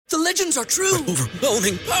The legends are true.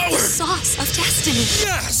 Overwhelming power! Sauce of destiny.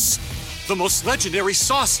 Yes! The most legendary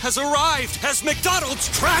sauce has arrived as McDonald's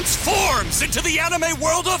transforms into the anime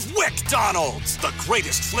world of WickDonald's. The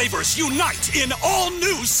greatest flavors unite in all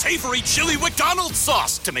new savory chili McDonald's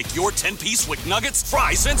sauce to make your 10-piece Wick Nuggets,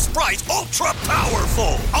 fries, and Sprite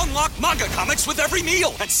ultra-powerful. Unlock manga comics with every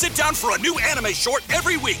meal and sit down for a new anime short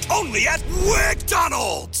every week only at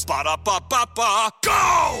WickDonald's. Ba-da-ba-ba-ba,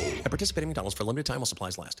 go! At participating McDonald's for a limited time while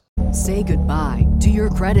supplies last. Say goodbye to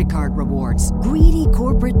your credit card rewards. Greedy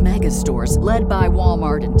corporate mega stores, led by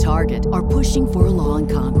Walmart and Target, are pushing for a law in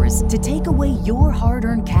Congress to take away your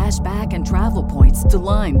hard-earned cash back and travel points to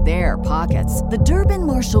line their pockets. The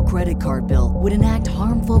Durbin-Marshall credit card bill would enact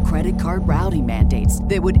harmful credit card routing mandates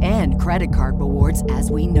that would end credit card rewards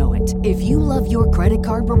as we know it. If you love your credit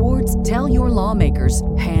card rewards, tell your lawmakers,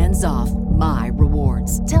 hands off my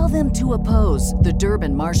rewards. Tell them to oppose the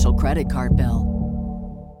Durbin-Marshall credit card bill.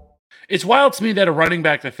 It's wild to me that a running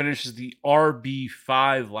back that finishes the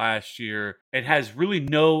RB5 last year and has really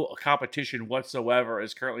no competition whatsoever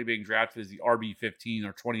is currently being drafted as the RB15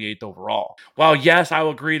 or 28th overall. While, yes, I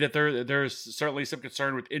will agree that there's certainly some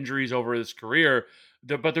concern with injuries over his career,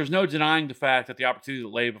 but there's no denying the fact that the opportunity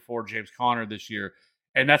lay before James Conner this year.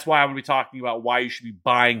 And that's why I'm going to be talking about why you should be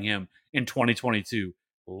buying him in 2022.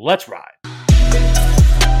 Let's ride.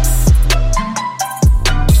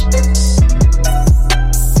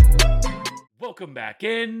 Welcome back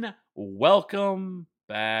in. Welcome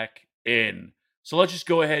back in. So let's just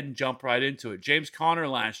go ahead and jump right into it. James Conner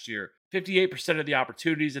last year, 58% of the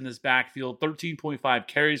opportunities in this backfield, 13.5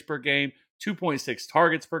 carries per game, 2.6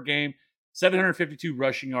 targets per game, 752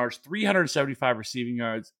 rushing yards, 375 receiving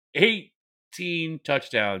yards, 18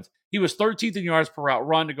 touchdowns. He was 13th in yards per route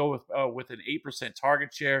run to go with an 8%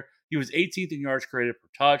 target share. He was 18th in yards created per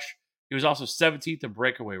touch. He was also 17th in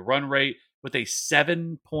breakaway run rate with a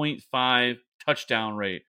 7.5 touchdown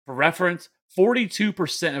rate. For reference,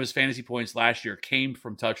 42% of his fantasy points last year came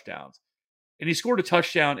from touchdowns. And he scored a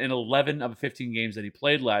touchdown in 11 of the 15 games that he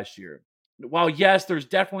played last year. While, yes, there's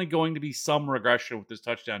definitely going to be some regression with this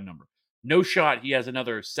touchdown number. No shot he has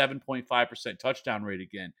another 7.5% touchdown rate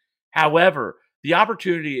again. However, the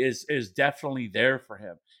opportunity is definitely there for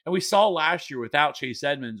him. And we saw last year without Chase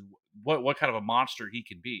Edmonds what kind of a monster he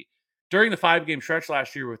can be. During the 5-game stretch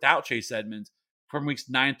last year without Chase Edmonds, from weeks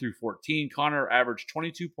 9 through 14, Conner averaged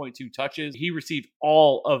 22.2 touches. He received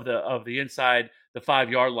all of the inside the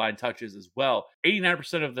 5-yard line touches as well.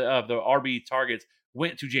 89% of the RB targets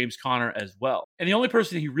went to James Conner as well. And the only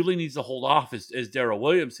person he really needs to hold off is Darrell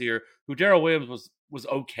Williams here, who Darrell Williams was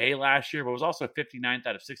okay last year, but was also 59th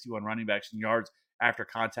out of 61 running backs in yards after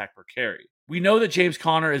contact per carry. We know that James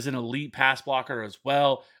Conner is an elite pass blocker as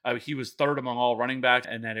well. He was third among all running backs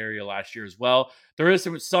in that area last year as well. There is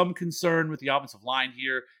some concern with the offensive line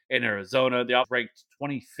here in Arizona. They ranked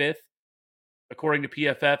 25th, according to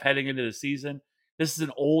PFF, heading into the season. This is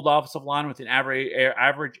an old offensive line with an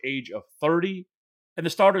average age of 30. And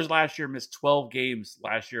the starters last year missed 12 games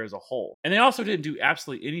last year as a whole. And they also didn't do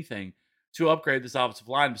absolutely anything to upgrade this offensive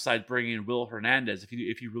line besides bringing in Will Hernandez,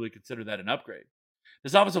 if you really consider that an upgrade.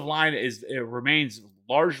 This offensive line remains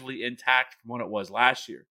largely intact from what it was last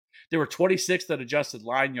year. They were 26th at adjusted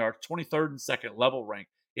line yards, 23rd and second level rank,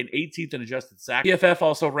 and 18th in adjusted sacks. PFF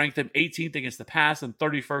also ranked them 18th against the pass and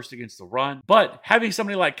 31st against the run. But having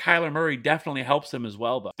somebody like Kyler Murray definitely helps him as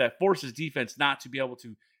well, though. That forces defense not to be able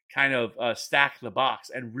to kind of stack the box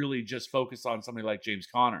and really just focus on somebody like James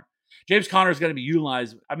Conner. James Conner is going to be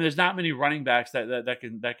utilized. I mean, there's not many running backs that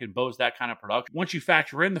can boast that kind of production. Once you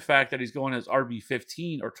factor in the fact that he's going as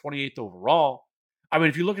RB15 or 28th overall, I mean,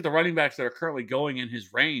 if you look at the running backs that are currently going in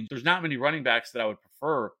his range, there's not many running backs that I would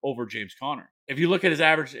prefer over James Conner. If you look at his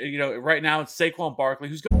average, right now it's Saquon Barkley,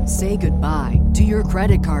 who's going. Say goodbye to your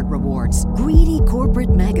credit card rewards. Greedy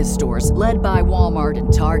corporate mega stores, led by Walmart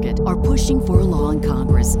and Target, are pushing for a law in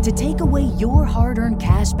Congress to take away your hard-earned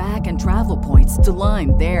cash back and travel points to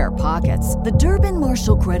line their pockets. The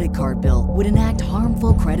Durbin-Marshall credit card bill would enact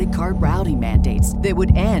harmful credit card routing mandates that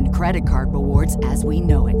would end credit card rewards as we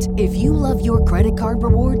know it. If you love your credit card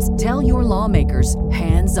rewards, tell your lawmakers,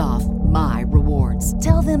 hands off my rewards.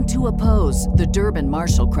 Tell them to oppose the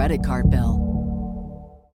Durbin-Marshall credit card bill.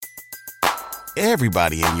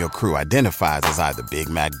 Everybody in your crew identifies as either Big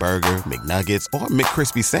Mac Burger, McNuggets, or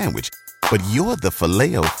McCrispy Sandwich. But you're the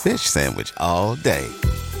Filet-O-Fish Sandwich all day.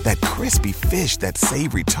 That crispy fish, that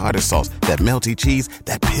savory tartar sauce, that melty cheese,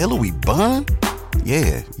 that pillowy bun.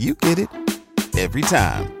 Yeah, you get it. Every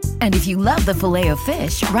time. And if you love the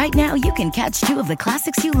Filet-O-Fish, right now you can catch 2 of the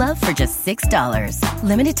classics you love for just $6.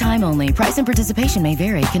 Limited time only. Price and participation may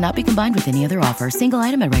vary. Cannot be combined with any other offer. Single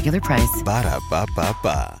item at regular price.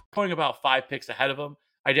 Ba-da-ba-ba-ba. Going about 5 picks ahead of him,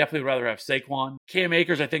 I definitely rather have Saquon. Cam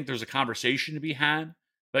Akers, I think there's a conversation to be had.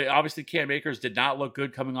 But obviously Cam Akers did not look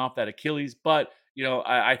good coming off that Achilles. But,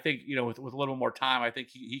 I think, with a little more time, I think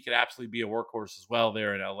he could absolutely be a workhorse as well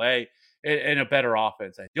there in LA. And a better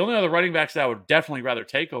offense. The only other running backs that I would definitely rather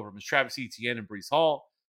take over him is Travis Etienne and Breece Hall.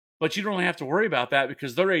 But you don't really have to worry about that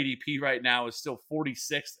because their ADP right now is still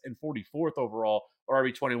 46th and 44th overall, or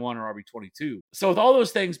RB21 or RB22. So with all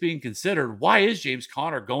those things being considered, why is James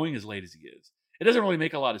Conner going as late as he is? It doesn't really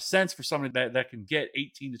make a lot of sense for somebody that can get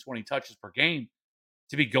 18 to 20 touches per game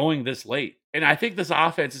to be going this late. And I think this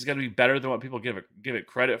offense is going to be better than what people give it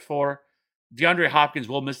credit for. DeAndre Hopkins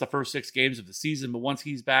will miss the first 6 games of the season, but once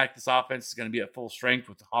he's back, this offense is going to be at full strength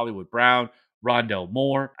with Hollywood Brown, Rondell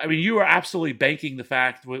Moore. I mean, you are absolutely banking the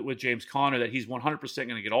fact with James Conner that he's 100%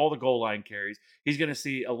 going to get all the goal line carries. He's going to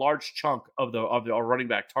see a large chunk of the running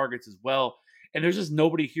back targets as well. And there's just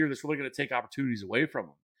nobody here that's really going to take opportunities away from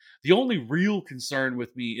him. The only real concern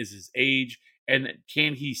with me is his age and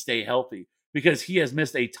can he stay healthy? Because he has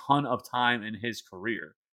missed a ton of time in his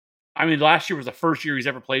career. I mean, last year was the first year he's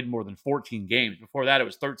ever played more than 14 games. Before that, it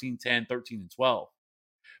was 13-10, 13-12.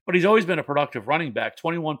 But he's always been a productive running back,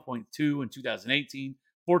 21.2 in 2018,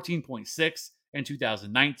 14.6 in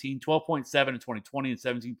 2019, 12.7 in 2020, and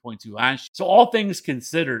 17.2 last year. So all things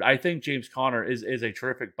considered, I think James Conner is a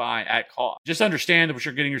terrific buy at cost. Just understand what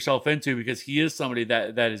you're getting yourself into because he is somebody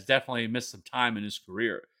that has definitely missed some time in his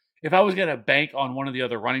career. If I was going to bank on one of the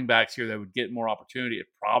other running backs here that would get more opportunity, it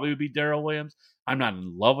probably would be Darrell Williams. I'm not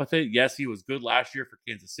in love with it. Yes, he was good last year for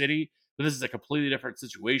Kansas City, but this is a completely different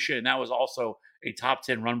situation. And that was also a top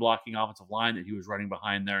 10 run blocking offensive line that he was running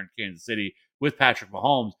behind there in Kansas City with Patrick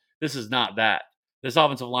Mahomes. This is not that. This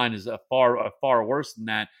offensive line is far worse than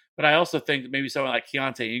that. But I also think that maybe someone like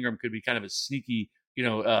Keontae Ingram could be kind of a sneaky,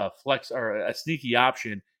 flex or a sneaky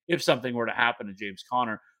option if something were to happen to James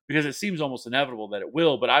Conner, because it seems almost inevitable that it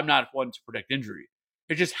will. But I'm not one to predict injury.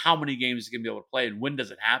 It's just how many games he's going to be able to play and when does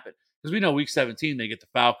it happen? Because we know week 17, they get the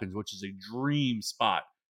Falcons, which is a dream spot.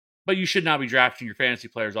 But you should not be drafting your fantasy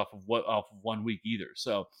players off of 1 week either.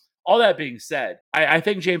 So all that being said, I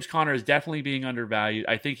think James Conner is definitely being undervalued.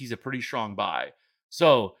 I think he's a pretty strong buy.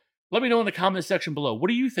 So let me know in the comment section below. What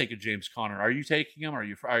do you think of James Conner? Are you taking him?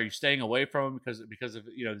 Are you staying away from him because of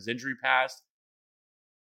his injury past?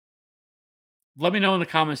 Let me know in the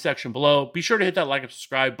comment section below. Be sure to hit that like and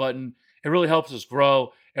subscribe button. It really helps us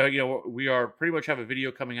grow. We are pretty much have a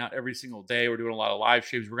video coming out every single day. We're doing a lot of live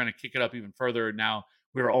streams. We're going to kick it up even further. And now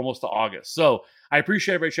we're almost to August. So I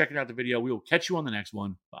appreciate everybody checking out the video. We will catch you on the next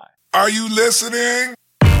one. Bye. Are you listening?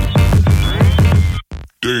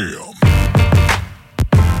 Damn.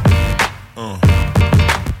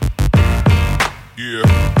 Yeah.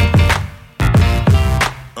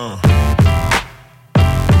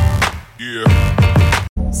 Yeah.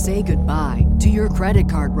 Say goodbye to your credit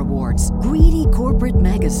card rewards. Greedy corporate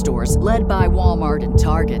mega stores, led by Walmart and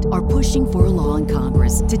Target, are pushing for a law in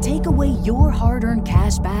Congress to take away your hard-earned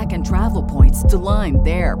cash back and travel points to line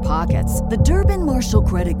their pockets. The Durbin-Marshall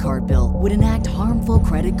credit card bill would enact harmful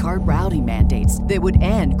credit card routing mandates that would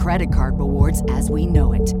end credit card rewards as we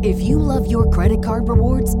know it. If you love your credit card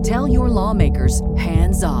rewards, tell your lawmakers,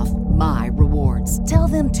 hands off my rewards. Tell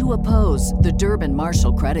them to oppose the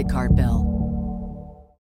Durbin-Marshall credit card bill.